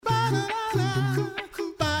You're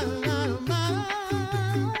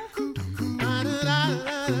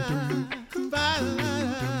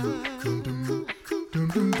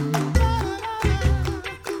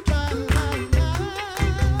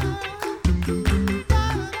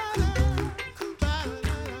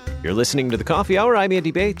listening to The Coffee Hour. I'm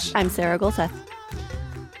Andy Bates. I'm Sarah Golseth.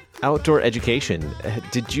 Outdoor education.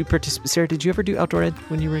 Did you participate? Sarah, did you ever do outdoor ed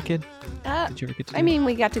when you were a kid? Did you ever get to do mean,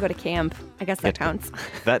 we got to go to camp. I guess that counts.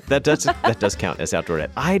 That does count as outdoor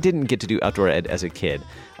ed. I didn't get to do outdoor ed as a kid,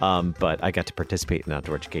 but I got to participate in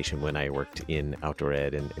outdoor education when I worked in outdoor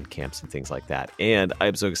ed and camps and things like that. And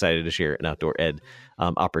I'm so excited to share an outdoor ed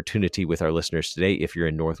opportunity with our listeners today. If you're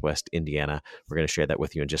in Northwest Indiana, we're going to share that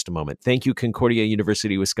with you in just a moment. Thank you, Concordia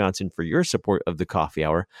University, Wisconsin, for your support of the Coffee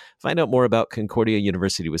Hour. Find out more about Concordia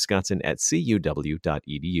University, Wisconsin at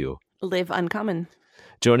cuw.edu. Live uncommon.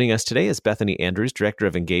 Joining us today is Bethany Andrews, Director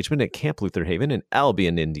of Engagement at Camp Lutherhaven in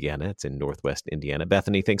Albion, Indiana. It's in Northwest Indiana.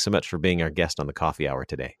 Bethany, thanks so much for being our guest on the Coffee Hour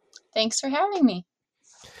today. Thanks for having me.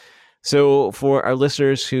 So for our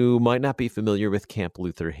listeners who might not be familiar with Camp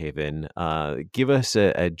Lutherhaven, give us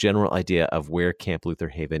a general idea of where Camp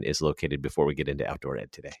Lutherhaven is located before we get into outdoor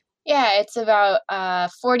ed today. Yeah, it's about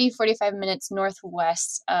 45 minutes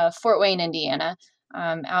northwest of Fort Wayne, Indiana.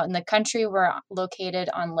 Out in the country, we're located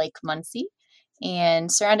on Lake Muncie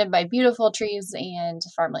and surrounded by beautiful trees and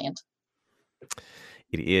farmland.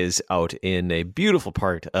 It is out in a beautiful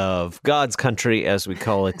part of God's country, as we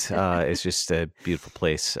call it. It's just a beautiful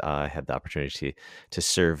place. I had the opportunity to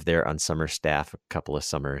serve there on summer staff a couple of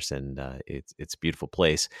summers, and it's a beautiful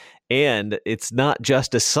place. And it's not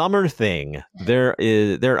just a summer thing. There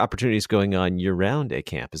are opportunities going on year-round at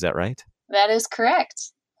camp. Is that right? That is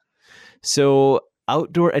correct. So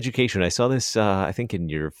outdoor education. I saw this, I think, in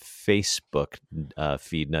your Facebook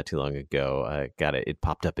feed not too long ago. It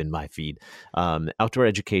popped up in my feed. Outdoor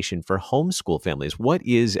education for homeschool families. What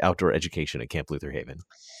is outdoor education at Camp Lutherhaven?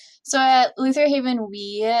 So at Lutherhaven,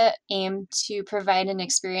 we aim to provide an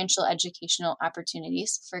experiential educational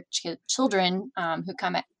opportunities for children who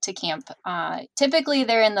come to camp. Typically,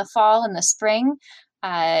 they're in the fall and the spring.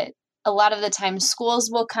 A lot of the time schools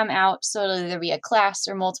will come out, so it'll either be a class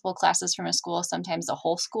or multiple classes from a school. Sometimes the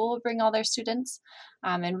whole school will bring all their students.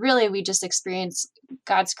 And really, we just experience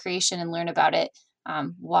God's creation and learn about it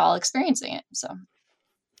while experiencing it.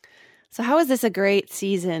 So how is this a great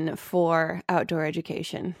season for outdoor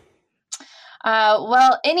education?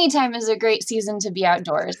 Well, anytime is a great season to be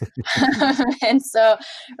outdoors. And so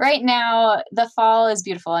right now, the fall is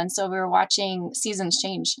beautiful. And so we're watching seasons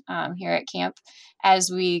change here at camp.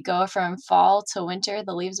 As we go from fall to winter,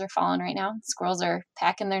 the leaves are falling right now. Squirrels are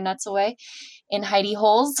packing their nuts away in hidey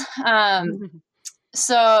holes.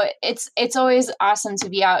 So it's always awesome to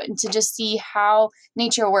be out and to just see how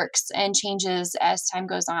nature works and changes as time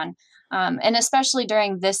goes on. And especially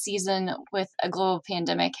during this season with a global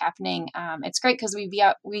pandemic happening, it's great because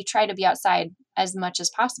we try to be outside as much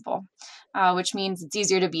as possible, which means it's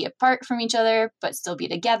easier to be apart from each other, but still be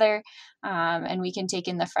together. And we can take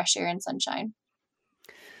in the fresh air and sunshine.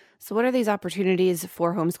 So what are these opportunities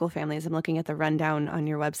for homeschool families? I'm looking at the rundown on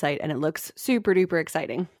your website and it looks super duper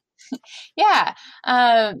exciting. Yeah.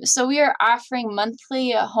 So we are offering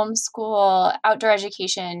monthly homeschool outdoor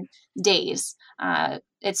education days.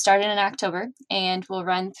 It started in October and will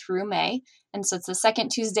run through May. And so it's the second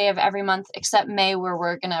Tuesday of every month, except May, where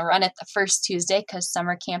we're going to run it the first Tuesday because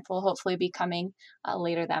summer camp will hopefully be coming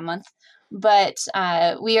later that month. But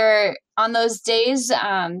we are on those days,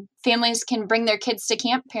 families can bring their kids to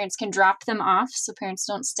camp. Parents can drop them off so parents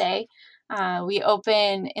don't stay. We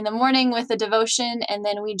open in the morning with a devotion, and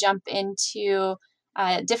then we jump into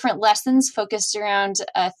different lessons focused around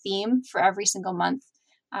a theme for every single month.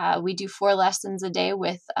 We do 4 lessons a day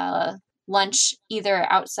with lunch either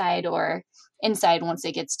outside or inside once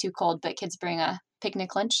it gets too cold, but kids bring a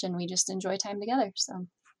picnic lunch and we just enjoy time together. So.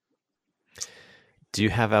 Do you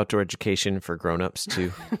have outdoor education for grown-ups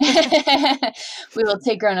too? We will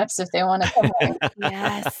take grown-ups if they want to come in.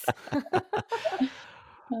 Yes.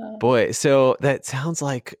 Boy, so that sounds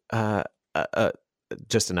like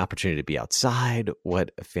just an opportunity to be outside.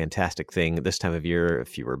 What a fantastic thing. This time of year,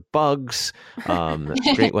 fewer bugs,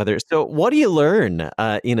 great weather. So what do you learn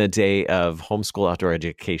in a day of homeschool outdoor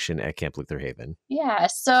education at Camp Lutherhaven? Yeah,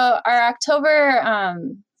 so our October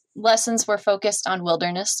lessons were focused on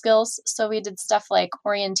wilderness skills. So we did stuff like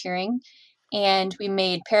orienteering, and we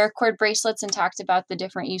made paracord bracelets and talked about the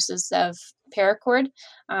different uses of paracord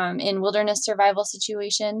in wilderness survival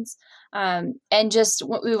situations. And just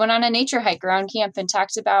we went on a nature hike around camp and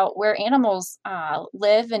talked about where animals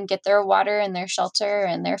live and get their water and their shelter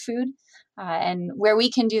and their food. and where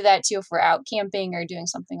we can do that too if we're out camping or doing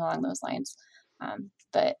something along those lines.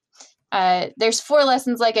 But there's 4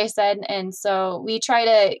 lessons, like I said, and so we try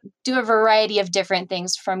to do a variety of different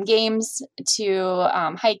things, from games to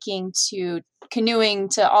hiking to canoeing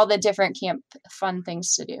to all the different camp fun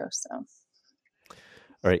things to do. So,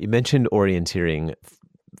 all right, you mentioned orienteering.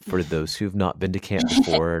 For those who've not been to camp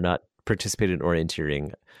before or not participated in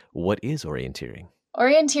orienteering, what is orienteering?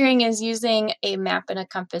 Orienteering is using a map and a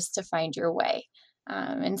compass to find your way.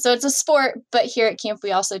 And so it's a sport, but here at camp,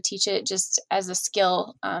 we also teach it just as a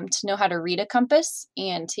skill to know how to read a compass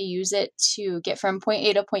and to use it to get from point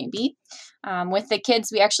A to point B. With the kids,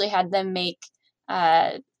 we actually had them make,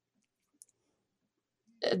 it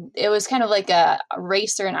was kind of like a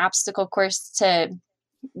race or an obstacle course to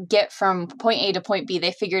get from point A to point B.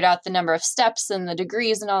 They figured out the number of steps and the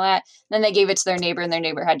degrees and all that. Then they gave it to their neighbor, and their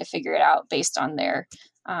neighbor had to figure it out based on their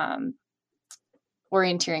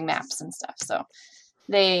orienteering maps and stuff. So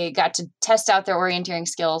they got to test out their orienteering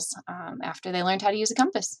skills after they learned how to use a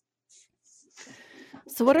compass.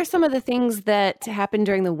 So what are some of the things that happen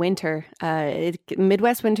during the winter?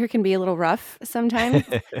 Midwest winter can be a little rough sometimes.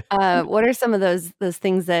 What are some of those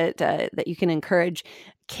things that you can encourage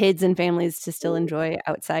kids and families to still enjoy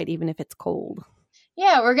outside, even if it's cold?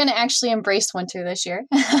 Yeah, we're going to actually embrace winter this year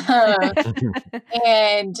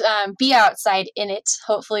and be outside in it.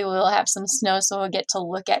 Hopefully we'll have some snow, so we'll get to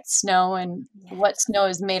look at snow and what snow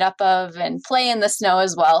is made up of and play in the snow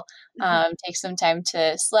as well. Take some time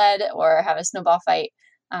to sled or have a snowball fight.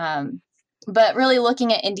 But really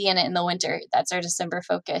looking at Indiana in the winter, that's our December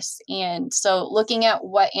focus. And so looking at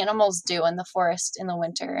what animals do in the forest in the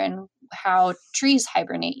winter and how trees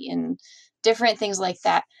hibernate and different things like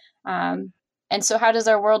that. And so how does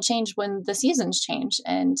our world change when the seasons change,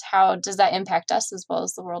 and how does that impact us as well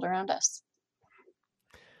as the world around us?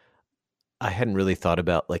 I hadn't really thought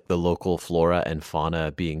about like the local flora and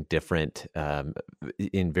fauna being different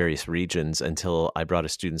in various regions until I brought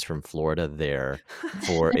students from Florida there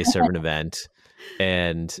for a certain event,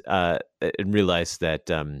 and realized that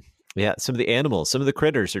some of the animals, some of the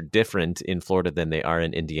critters are different in Florida than they are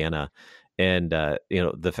in Indiana. And,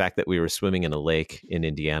 the fact that we were swimming in a lake in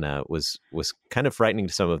Indiana was kind of frightening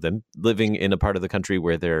to some of them. Living in a part of the country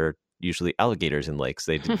where there are usually alligators in lakes,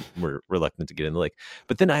 they were reluctant to get in the lake.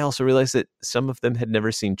 But then I also realized that some of them had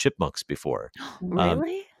never seen chipmunks before.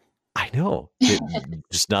 Really? I know.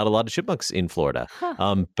 Just not a lot of chipmunks in Florida.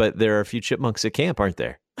 Huh. But there are a few chipmunks at camp, aren't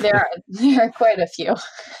there? There are quite a few.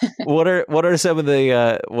 What are some of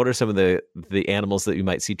the animals that you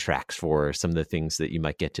might see tracks for? Some of the things that you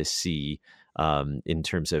might get to see in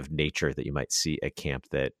terms of nature that you might see at camp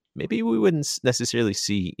that maybe we wouldn't necessarily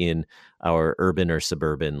see in our urban or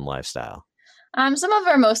suburban lifestyle? Some of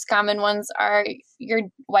our most common ones are your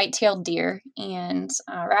white-tailed deer and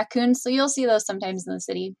raccoons. So you'll see those sometimes in the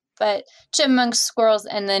city, but chipmunks, squirrels,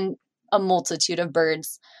 and then a multitude of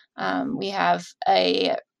birds. We have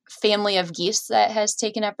a family of geese that has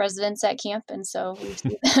taken up residence at camp, and so we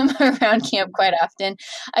see them around camp quite often.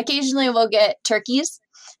 Occasionally we'll get turkeys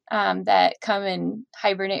that come and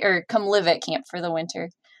hibernate or come live at camp for the winter,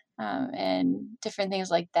 and different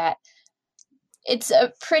things like that. It's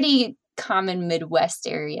a pretty common Midwest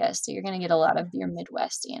area, so you're going to get a lot of your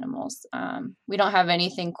Midwest animals. We don't have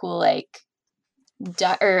anything cool like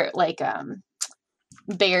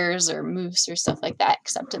bears or moose or stuff like that,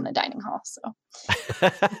 except in the dining hall. So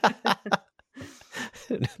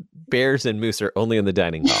bears and moose are only in the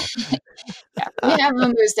dining hall. Yeah, we have a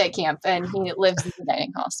moose at camp, and he lives in the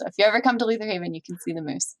dining hall. So if you ever come to Lutherhaven, you can see the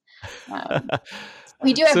moose.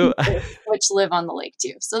 We do have moose, which live on the lake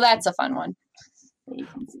too, so that's a fun one that you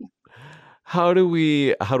can see. How do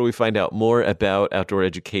we find out more about outdoor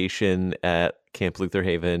education at Camp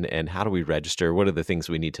Lutherhaven, and how do we register? What are the things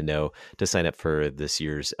we need to know to sign up for this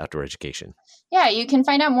year's outdoor education? Yeah, you can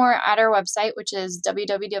find out more at our website, which is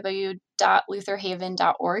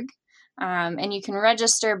www.lutherhaven.org. And you can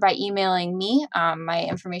register by emailing me. My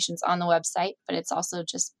information's on the website, but it's also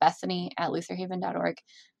just Bethany@lutherhaven.org.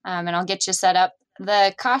 And I'll get you set up.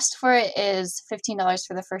 The cost for it is $15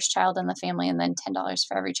 for the first child in the family, and then $10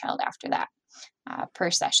 for every child after that per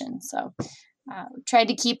session. So tried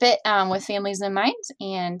to keep it with families in mind,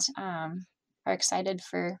 and are excited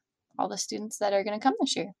for all the students that are going to come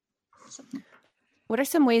this year. So. What are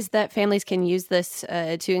some ways that families can use this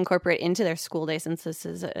to incorporate into their school day, since this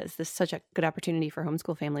is such a good opportunity for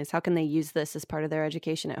homeschool families? How can they use this as part of their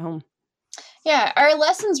education at home? Yeah, our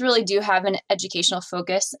lessons really do have an educational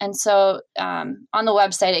focus. And so on the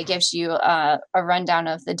website, it gives you a rundown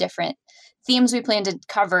of the different themes we plan to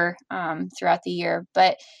cover throughout the year.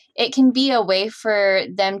 But it can be a way for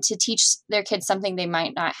them to teach their kids something they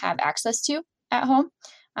might not have access to at home.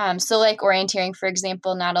 So like orienteering, for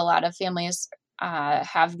example, not a lot of families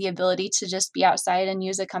have the ability to just be outside and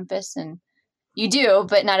use a compass, and you do,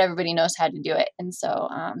 but not everybody knows how to do it. And so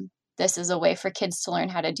this is a way for kids to learn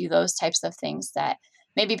how to do those types of things that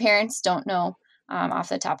maybe parents don't know off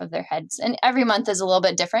the top of their heads. And every month is a little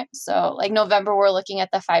bit different. So like November, we're looking at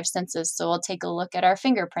the 5 senses. So we'll take a look at our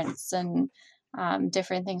fingerprints and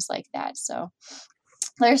different things like that. So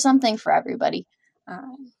there's something for everybody.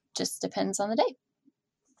 Just depends on the day.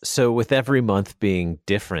 So with every month being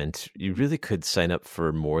different, you really could sign up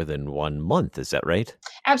for more than 1 month. Is that right?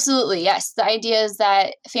 Absolutely. Yes. The idea is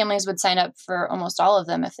that families would sign up for almost all of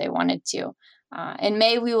them if they wanted to. In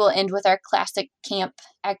May, we will end with our classic camp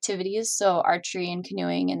activities, so archery and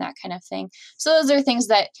canoeing and that kind of thing. So those are things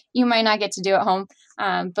that you might not get to do at home,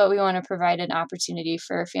 but we want to provide an opportunity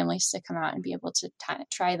for families to come out and be able to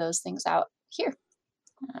try those things out here.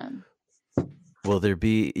 Will there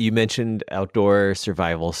be, you mentioned outdoor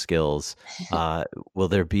survival skills. Will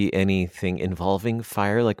there be anything involving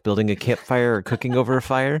fire, like building a campfire or cooking over a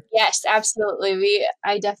fire? Yes, absolutely.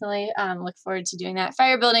 I definitely look forward to doing that.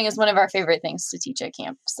 Fire building is one of our favorite things to teach at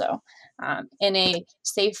camp. So in a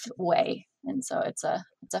safe way. And so it's a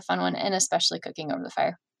fun one, and especially cooking over the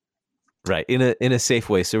fire. Right. In a safe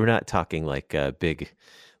way. So we're not talking like big,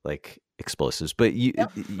 like explosives, but you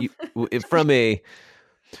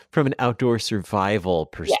from an outdoor survival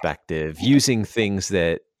perspective, using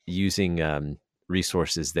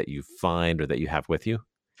resources that you find or that you have with you?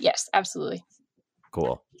 Yes, absolutely.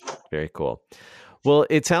 Cool. Very cool. Well,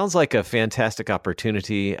 it sounds like a fantastic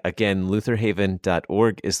opportunity. Again,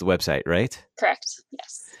 lutherhaven.org is the website, right? Correct.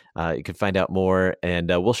 Yes. You can find out more, and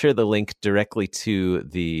we'll share the link directly to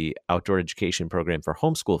the outdoor education program for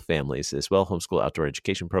homeschool families as well, homeschool outdoor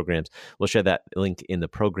education programs. We'll share that link in the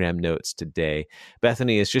program notes today.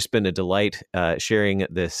 Bethany, it's just been a delight sharing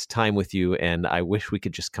this time with you, and I wish we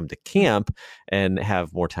could just come to camp and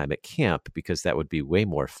have more time at camp, because that would be way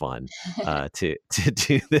more fun to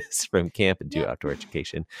do this from camp and do outdoor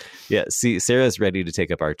education. Yeah, see, Sarah's ready to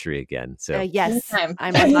take up archery again. So yes, I'm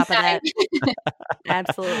on top of that.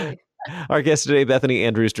 Absolutely. Our guest today, Bethany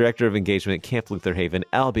Andrews, Director of Engagement at Camp Lutherhaven,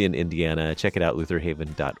 Albion, Indiana. Check it out,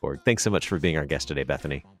 lutherhaven.org. Thanks so much for being our guest today,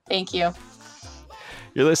 Bethany. Thank you.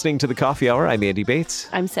 You're listening to The Coffee Hour. I'm Andy Bates.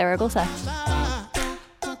 I'm Sarah Golseth.